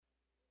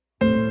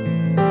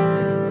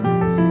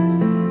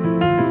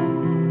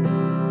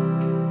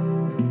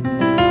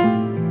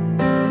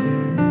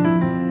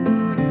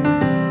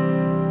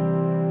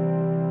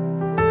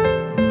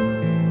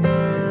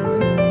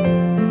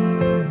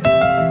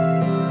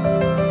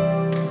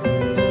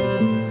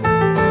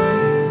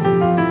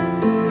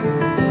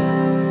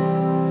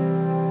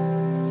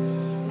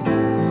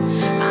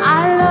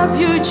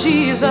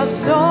Jesus,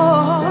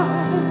 Lord.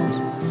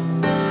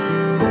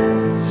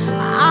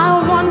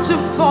 I want to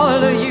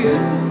follow you.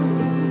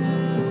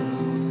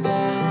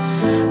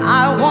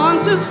 I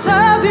want to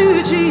serve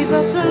you,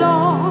 Jesus,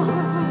 Lord.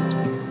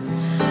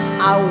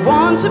 I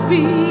want to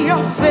be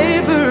your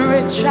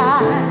favorite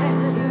child.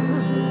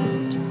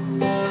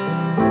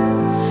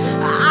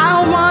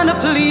 I want to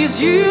please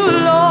you,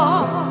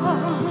 Lord.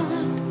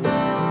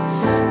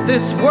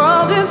 This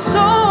world is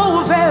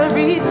so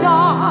very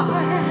dark.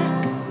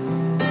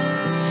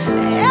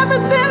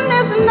 Everything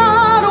is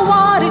not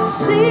what it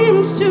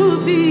seems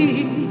to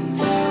be,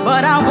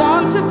 but I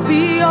want to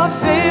be your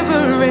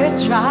favorite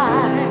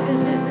child.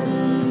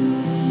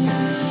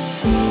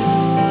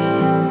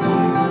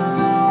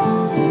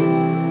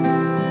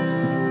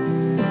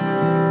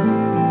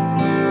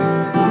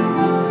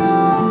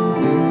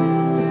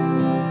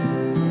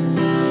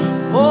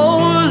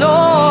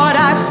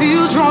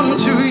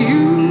 To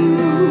you,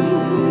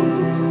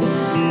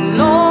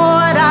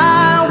 Lord,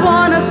 I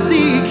want to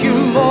seek you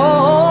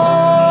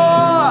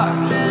more.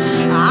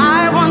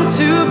 I want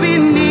to be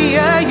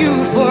near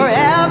you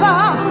forever.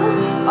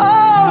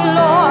 Oh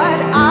Lord,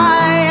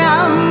 I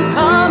am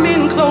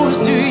coming close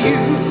to you.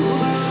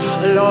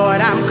 Lord,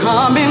 I'm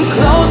coming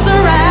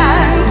closer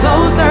and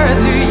closer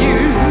to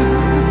you.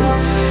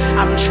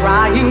 I'm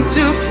trying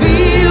to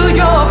feel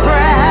your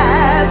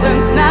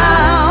presence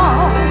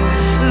now.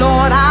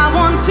 Lord, I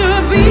want to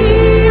be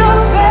your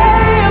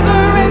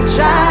favorite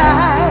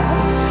child,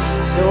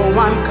 so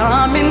I'm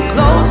coming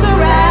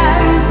closer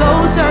and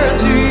closer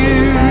to you.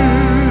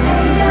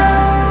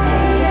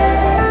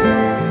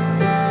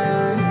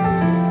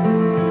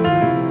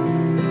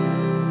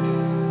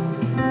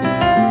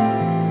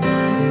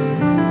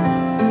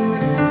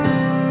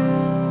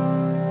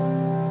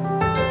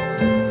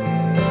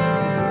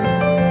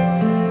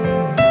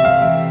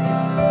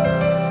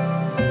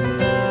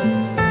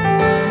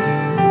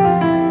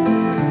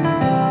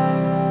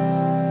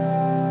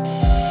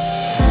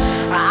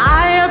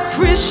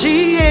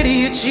 Appreciate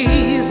you,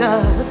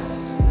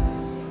 Jesus.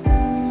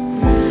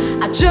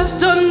 I just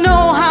don't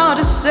know how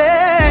to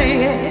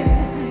say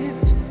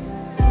it.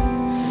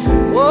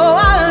 Oh,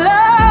 I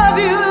love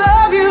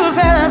you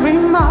very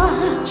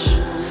much.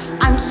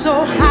 I'm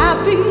so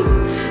happy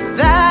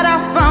that I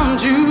found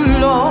you,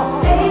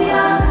 Lord.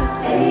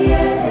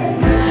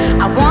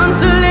 I want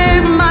to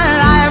live my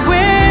life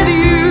with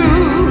you.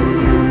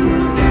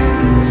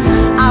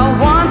 I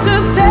want to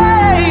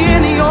stay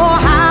in your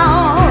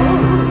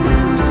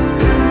house.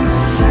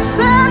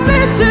 Send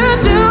me to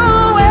do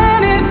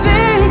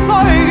anything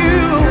for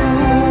you.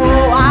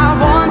 Oh, I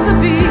want to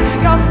be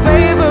your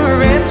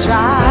favorite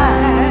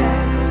child.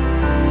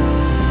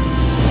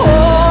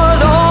 Oh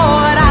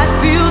Lord, I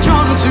feel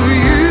drawn to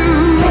you.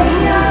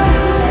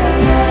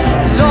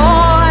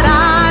 Lord, I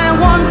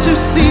want to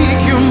seek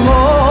you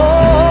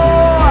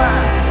more.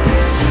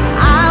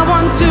 I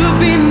want to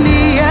be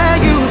near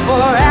you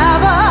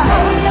forever.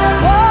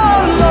 Oh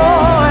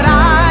Lord, I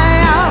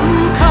am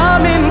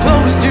coming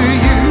close to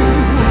you.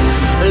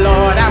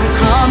 Lord, I'm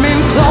coming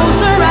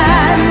closer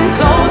and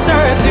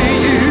closer to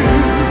you.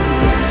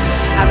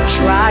 I'm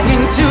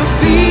trying to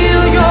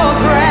feel your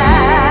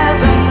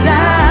presence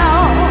now.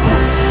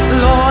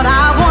 Lord, I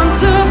want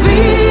to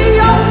be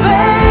your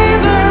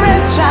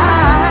favorite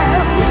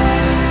child,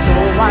 so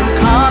I'm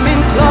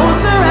coming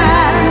closer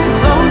and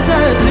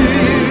closer to you.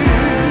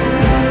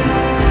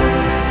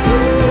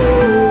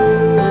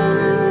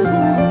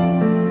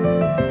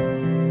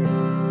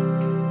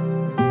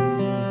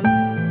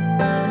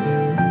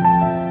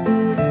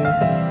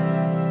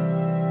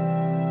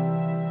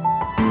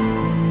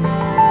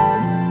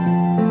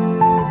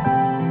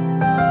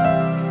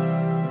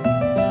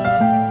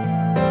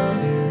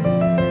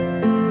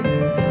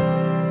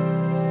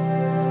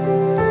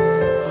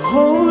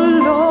 Oh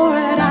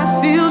Lord, I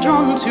feel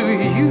drawn to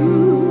you.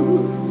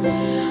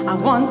 I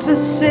want to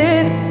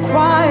sit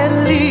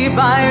quietly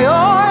by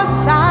your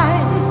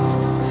side.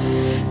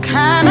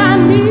 Can I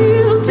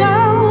kneel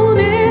down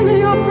in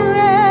your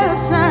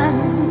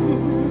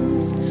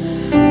presence?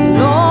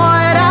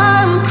 Lord,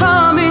 I'm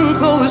coming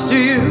close to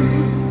you.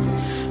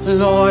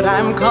 Lord,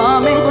 I'm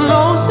coming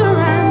closer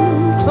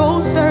and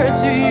closer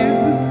to you.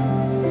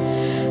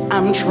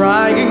 I'm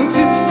trying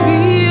to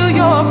feel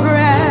your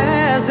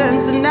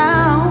presence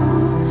now.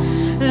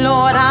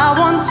 Lord, I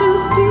want to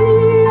be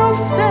your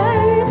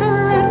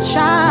favorite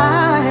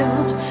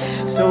child,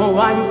 so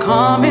I'm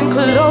coming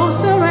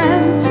closer